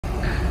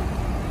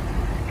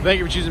Thank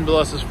you for choosing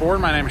Bill Estes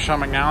Ford. My name is Sean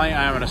McNally.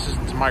 I am an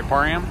assistant to Mike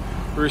Parham.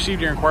 We received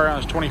your inquiry on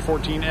this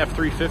 2014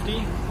 F-350.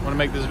 I want to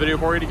make this video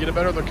for you to get a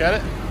better look at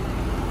it.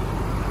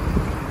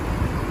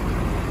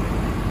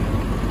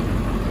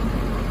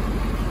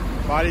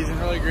 Body's in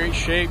really great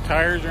shape.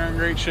 Tires are in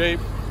great shape.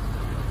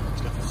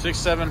 It's got the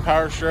 6.7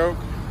 power stroke.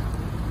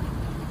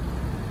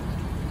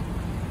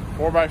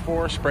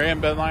 4x4 spray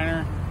and bed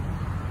liner.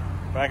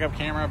 Backup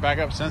camera,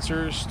 backup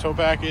sensors, tow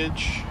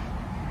package.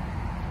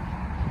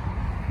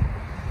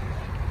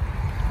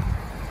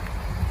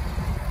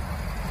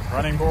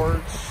 Running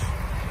boards.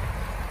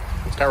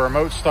 It's got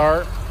remote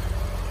start.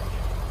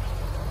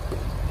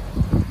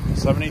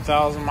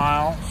 70,000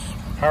 miles.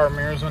 Power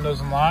mirrors,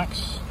 windows, and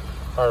locks.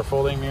 Power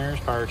folding mirrors,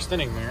 power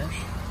extending mirrors.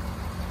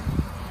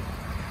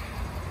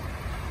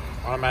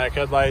 Automatic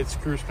headlights,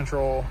 cruise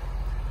control,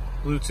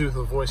 Bluetooth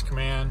with voice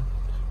command,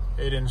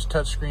 8-inch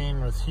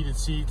touchscreen with heated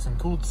seats and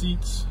cooled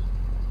seats,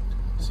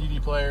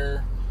 CD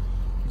player,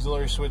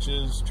 auxiliary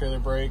switches, trailer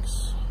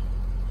brakes,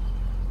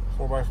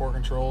 4x4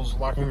 controls,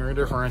 locking rear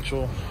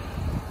differential.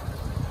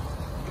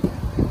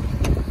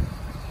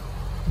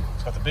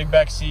 It's got the big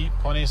back seat,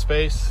 plenty of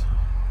space.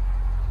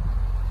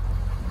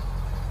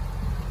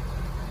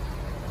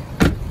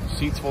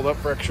 Seats fold up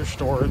for extra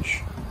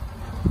storage.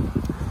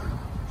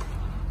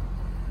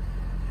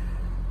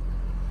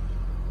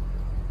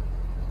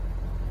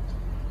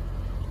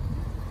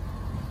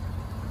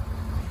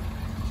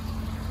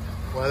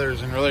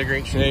 Weather's in really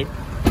great shape.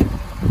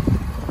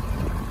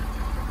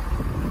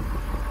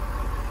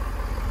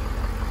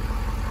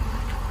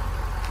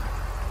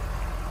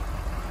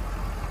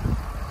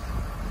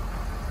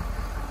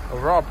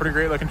 Overall, pretty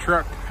great looking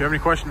truck. If you have any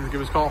questions,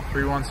 give us a call,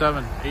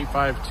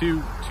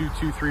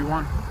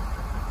 317-852-2231.